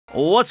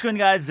What's going on,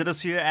 guys?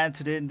 Zennosh here, and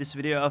today in this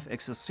video of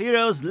Exos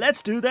Heroes,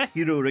 let's do the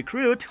Hero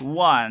Recruit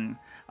 1.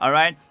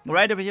 Alright,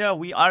 right over here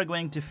we are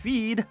going to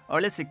feed,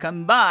 or let's say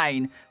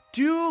combine,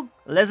 two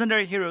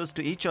legendary heroes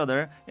to each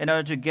other in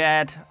order to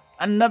get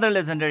another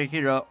legendary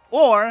hero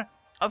or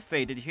a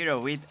fated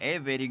hero with a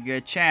very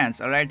good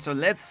chance. Alright, so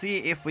let's see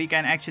if we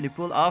can actually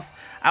pull off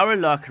our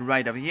luck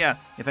right over here.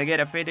 If I get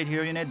a fated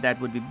hero unit, that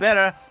would be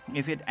better.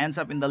 If it ends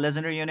up in the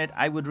legendary unit,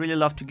 I would really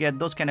love to get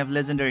those kind of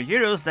legendary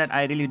heroes that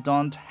I really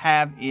don't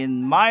have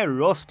in my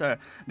roster,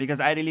 because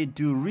I really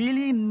do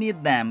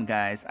need them,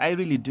 guys. I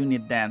really do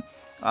need them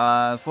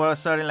for a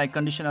certain like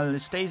conditional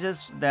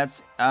stages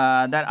that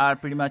are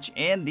pretty much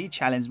in the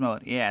challenge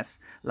mode. Yes,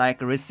 like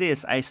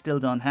resist, I still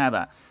don't have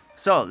a.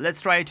 So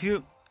let's try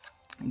to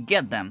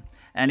get them,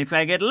 and if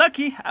I get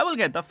lucky, I will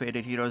get the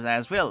fated heroes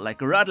as well, like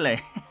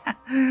Rudley.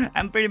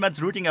 I'm pretty much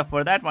rooting up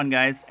for that one,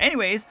 guys.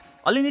 Anyways,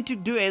 all you need to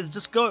do is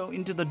just go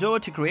into the door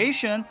to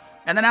creation,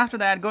 and then after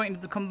that go into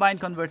the combine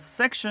convert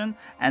section,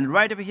 and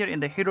right over here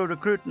in the hero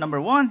recruit number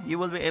 1, you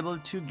will be able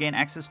to gain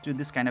access to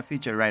this kind of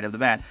feature right off the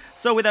bat.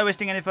 So without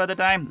wasting any further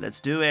time,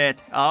 let's do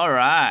it. All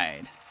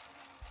right,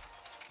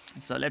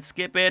 so let's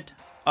skip it.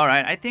 All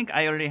right, I think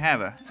I already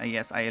have a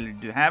yes, I already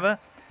do have a.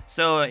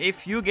 So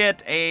if you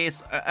get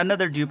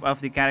another dupe of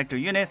the character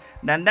unit,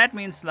 then that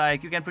means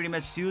like you can pretty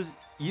much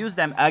use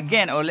them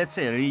again, or let's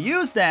say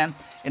reuse them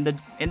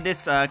in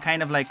this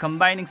kind of like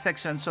combining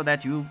section, so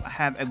that you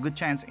have a good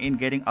chance in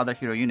getting other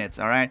hero units.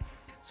 All right,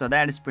 so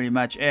that is pretty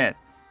much it.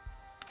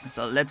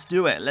 So let's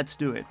do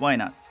it. Why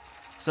not?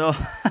 So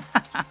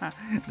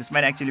this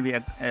might actually be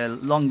a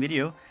long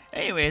video.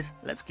 Anyways,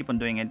 let's keep on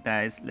doing it,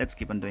 guys. Let's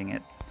keep on doing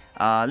it.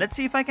 Let's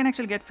see if I can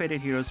actually get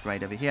fated heroes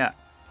right over here.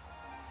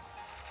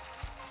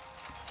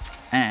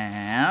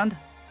 And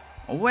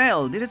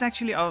well, there is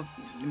actually a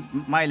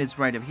mileage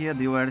right over here.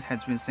 The word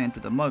has been sent to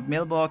the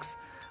mailbox.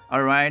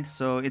 Alright,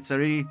 so it's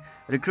a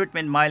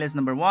recruitment mileage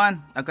number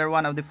 1. Acquire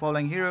one of the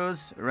following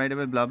heroes right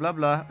away, blah blah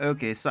blah.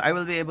 Okay, so I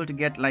will be able to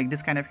get like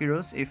this kind of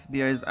heroes if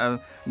there is a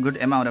good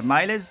amount of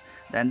mileage.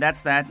 Then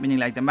that's that, meaning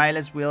like the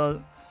mileage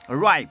will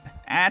ripe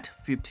at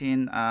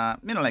 15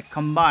 like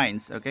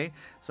combines. Okay,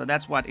 so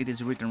that's what it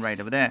is written right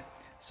over there.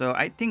 So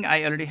I think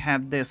I already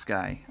have this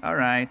guy.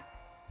 Alright,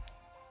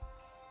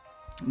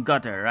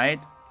 Gutter, right?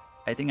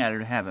 I think I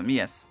already have him.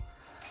 Yes.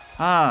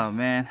 Oh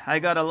man, I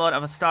got a lot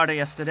of a starter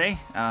yesterday.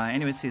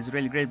 Anyways, he's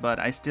really great, but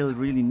I still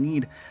really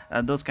need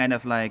those kind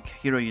of like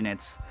hero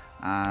units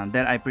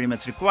that I pretty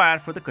much require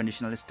for the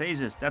conditional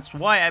stages. That's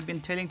why I've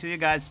been telling to you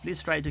guys,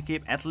 please try to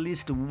keep at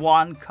least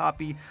one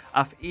copy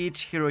of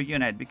each hero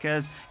unit,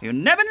 because you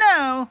never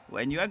know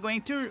when you are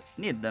going to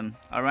need them.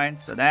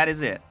 Alright, so that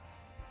is it.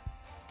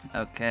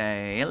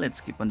 Okay, let's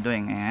keep on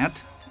doing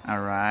it.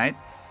 Alright.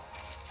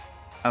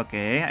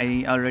 Okay,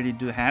 I already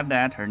do have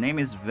that. Her name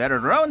is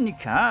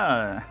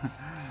Veronica.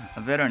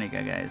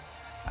 Veronica, guys.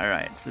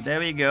 Alright, so there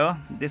we go.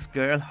 This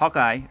girl,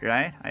 Hawkeye,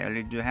 right? I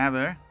already do have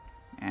her.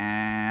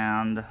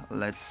 And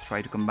let's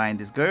try to combine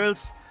these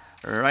girls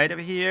right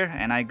over here.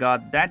 And I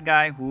got that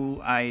guy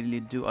who I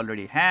do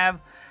already have.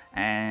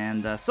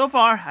 And so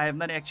far, I have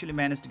not actually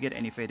managed to get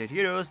any fated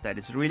heroes. That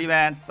is really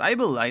bad.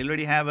 Sybil, I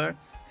already have her.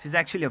 She's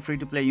actually a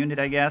free-to-play unit,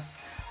 I guess.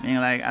 Meaning,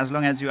 like, as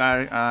long as you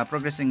are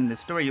progressing in the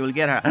story, you will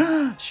get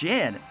her.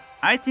 Shit!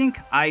 I think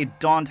I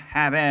don't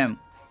have him.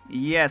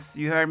 Yes,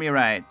 you heard me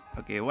right.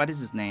 Okay, what is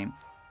his name?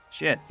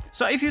 Shit.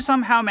 So if you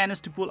somehow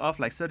manage to pull off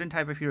like certain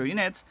type of hero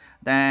units,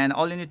 then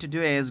all you need to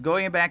do is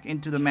going back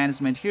into the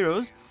management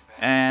heroes,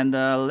 and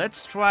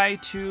let's try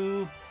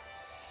to,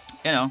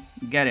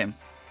 get him.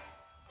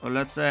 Or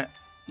let's say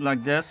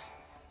like this,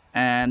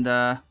 and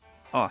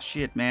oh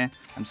shit, man,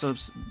 I'm so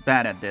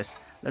bad at this.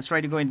 Let's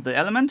try to go into the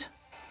element,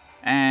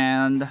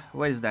 and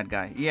where is that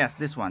guy? Yes,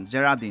 this one,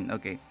 Gerardine.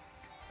 Okay,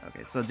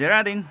 so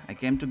Gerardine, I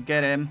came to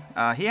get him.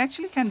 He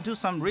actually can do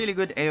some really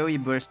good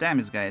AoE burst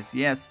damage, guys.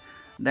 Yes,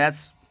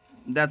 that's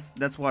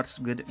what's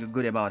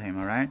good about him.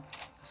 All right,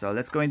 so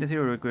let's go into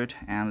Hero Recruit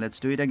and let's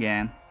do it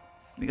again.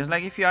 Because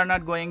like if you are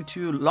not going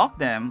to lock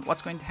them,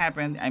 what's going to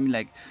happen? I mean,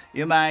 like,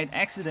 you might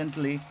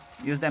accidentally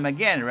use them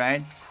again,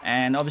 right?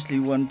 And obviously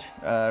you won't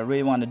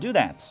really want to do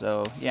that.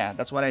 So yeah,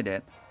 that's what I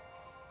did.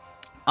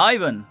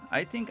 Ivan,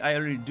 I think I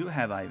already do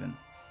have Ivan.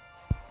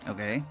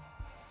 Okay,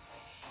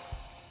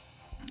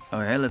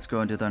 let's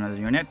go into another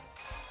unit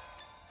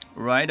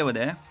right over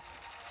there.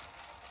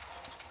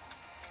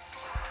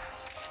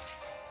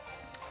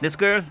 This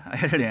girl, I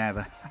already have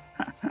her.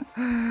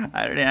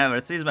 I already have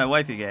her. She's my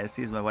wifey, guys.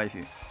 She's my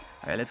wifey.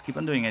 Alright, let's keep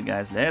on doing it,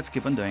 guys. Let's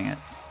keep on doing it.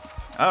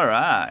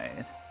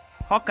 Alright.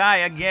 Hawkeye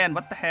again.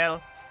 What the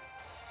hell?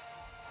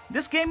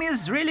 This game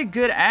is really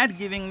good at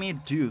giving me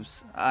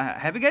dupes.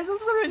 Have you guys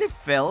also really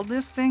felt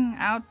this thing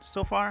out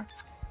so far?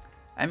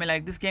 I mean,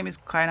 like, this game is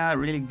kind of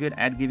really good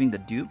at giving the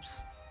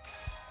dupes.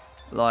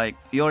 Like,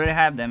 you already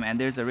have them, and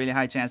there's a really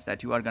high chance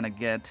that you are gonna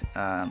get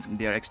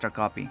their extra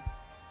copy.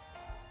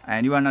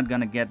 And you are not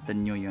gonna get the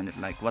new unit.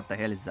 Like, what the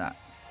hell is that?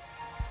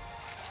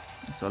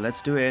 So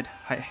let's do it.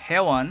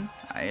 Hewan,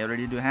 I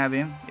already do have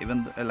him.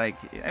 Even like,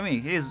 I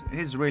mean,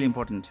 he's really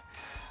important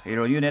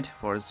hero unit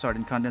for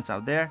certain contents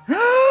out there.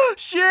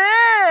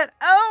 Shit!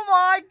 Oh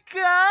my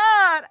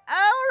god!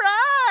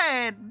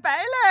 Alright!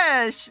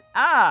 Baelish!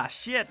 Ah,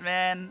 shit,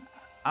 man.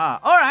 Ah,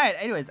 alright.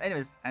 Anyways,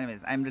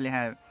 I'm really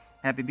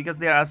happy because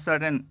there are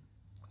certain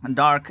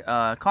dark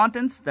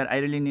contents that I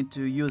really need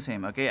to use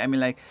him, okay? I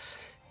mean, like,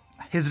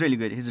 he's really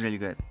good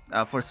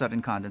for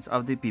certain contents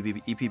of the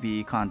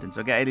PvP contents,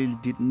 okay? I really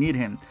did need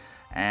him.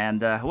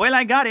 And, well,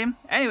 I got him.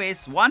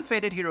 Anyways, one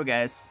fated hero,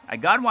 guys. I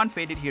got one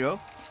fated hero.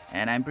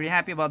 And I'm pretty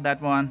happy about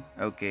that one.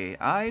 Okay,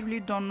 I really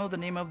don't know the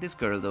name of this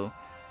girl though.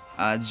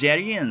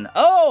 Jerian.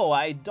 Oh,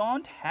 I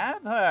don't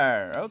have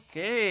her.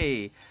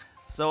 Okay.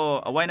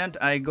 So why not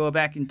I go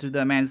back into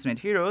the management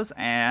heroes,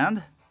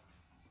 and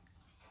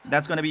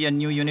that's gonna be a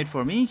new unit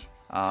for me.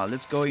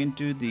 Let's go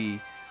into the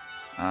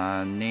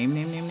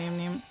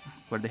name.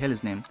 What the hell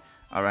is name?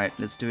 Alright,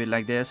 let's do it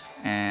like this.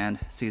 And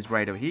she's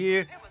right over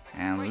here.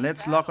 And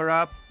let's lock her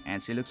up.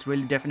 And she looks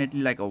really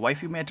definitely like a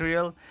waifu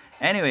material.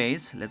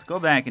 Anyways, let's go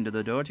back into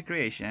the door to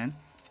creation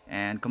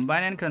and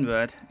combine and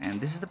convert. And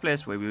this is the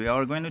place where we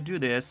are going to do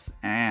this.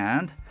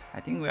 And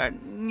I think we are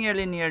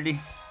nearly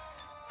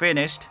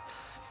finished.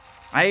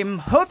 I'm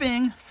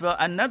hoping for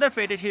another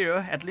fated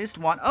hero, at least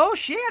one. Oh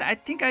shit, I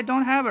think I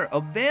don't have her.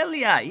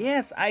 Obelia.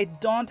 Yes, I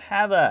don't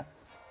have her.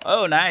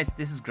 Oh nice,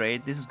 this is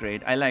great.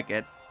 I like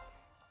it.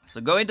 So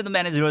go into the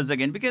manage heroes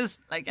again, because,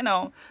 like, you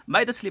know,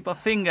 by the slip of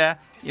finger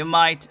you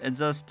might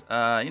just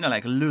you know,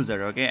 like, lose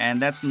her, okay?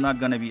 And that's not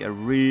gonna be a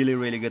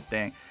really good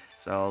thing.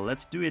 So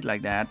let's do it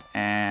like that.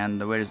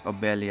 And where is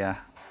Obelia?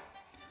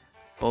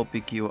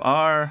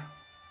 OPQR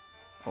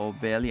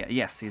Obelia.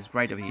 Yes, he's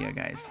right over here,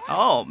 guys.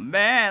 Oh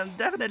man,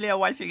 definitely a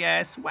wife, you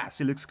guys. Wow,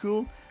 she looks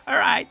cool.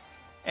 Alright,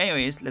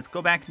 anyways, let's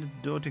go back to the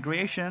door to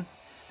creation.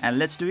 And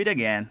let's do it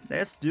again.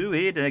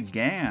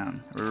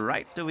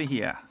 Right over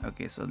here.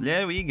 Okay, so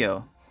there we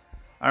go.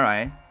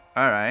 Alright.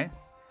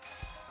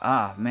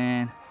 Ah,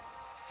 man.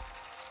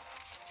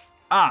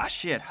 Ah,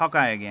 shit.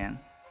 Hawkeye again.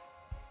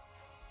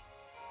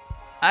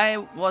 I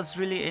was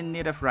really in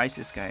need of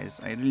rices,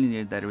 guys. I really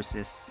need that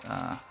resist.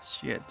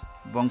 Shit.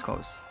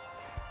 Bonkos.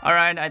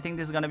 Alright, I think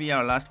this is gonna be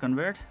our last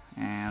convert.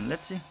 And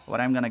let's see what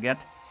I'm gonna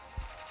get.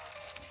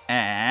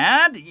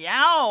 And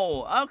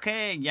Yao!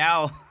 Okay,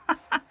 Yao.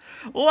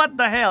 What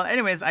the hell?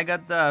 Anyways, I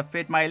got the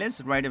Fate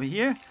Miles right over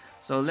here.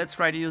 So let's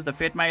try to use the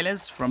Fate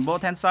Miles from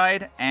both hand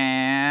side.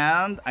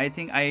 And I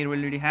think I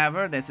already have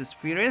her. This is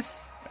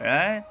Furious,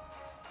 right?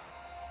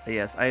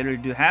 Yes, I already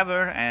do have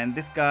her. And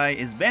this guy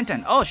is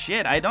Benton. Oh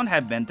shit, I don't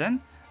have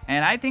Benton.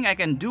 And I think I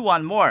can do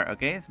one more,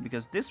 okay?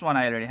 Because this one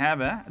I already have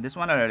her. This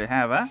one I already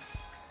have her.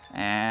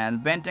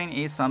 And Benton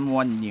is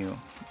someone new.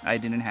 I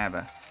didn't have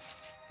her.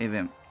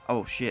 Even.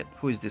 Oh shit,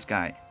 who is this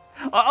guy?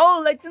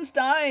 Oh,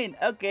 Liechtenstein!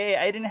 Okay,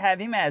 I didn't have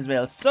him as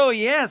well. So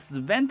yes,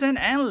 Benton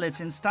and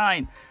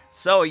Liechtenstein.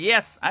 So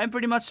yes, I'm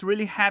pretty much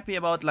really happy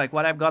about, like,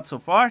 what I've got so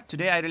far.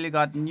 Today I really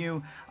got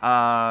new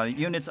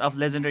units of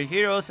legendary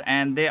heroes,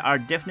 and they are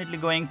definitely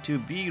going to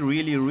be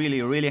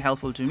really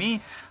helpful to me.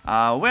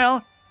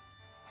 Well,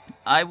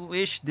 I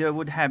wish there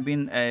would have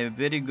been a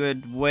very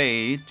good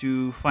way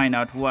to find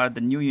out who are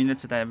the new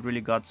units that I've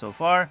really got so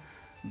far.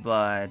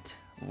 But,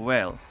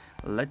 well,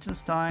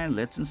 Liechtenstein.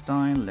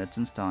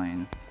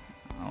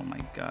 Oh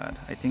my god,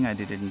 I think I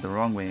did it in the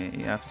wrong way.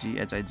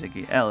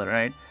 EFGHIJKL,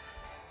 right?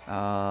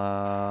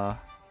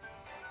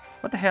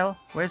 What the hell?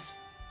 Where's...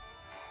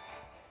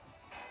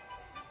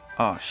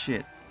 Oh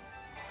shit,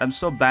 I'm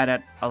so bad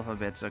at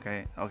alphabets.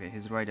 Okay,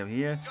 he's right over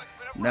here.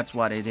 That's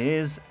what it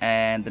is.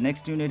 And the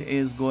next unit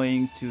is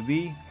going to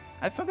be...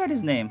 I forgot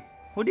his name.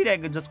 Who did I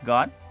just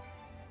got?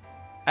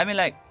 I mean,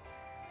 like...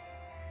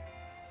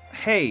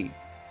 Hey,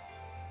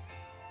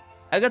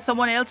 I got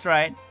someone else,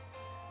 right?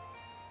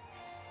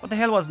 What the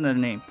hell was their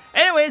name?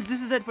 Anyways,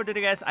 this is it for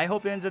today, guys. I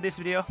hope you enjoyed this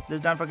video. Please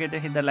don't forget to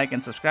hit that like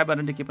and subscribe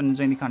button to keep on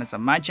enjoying the contents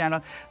of my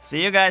channel.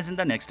 See you guys in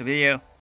the next video.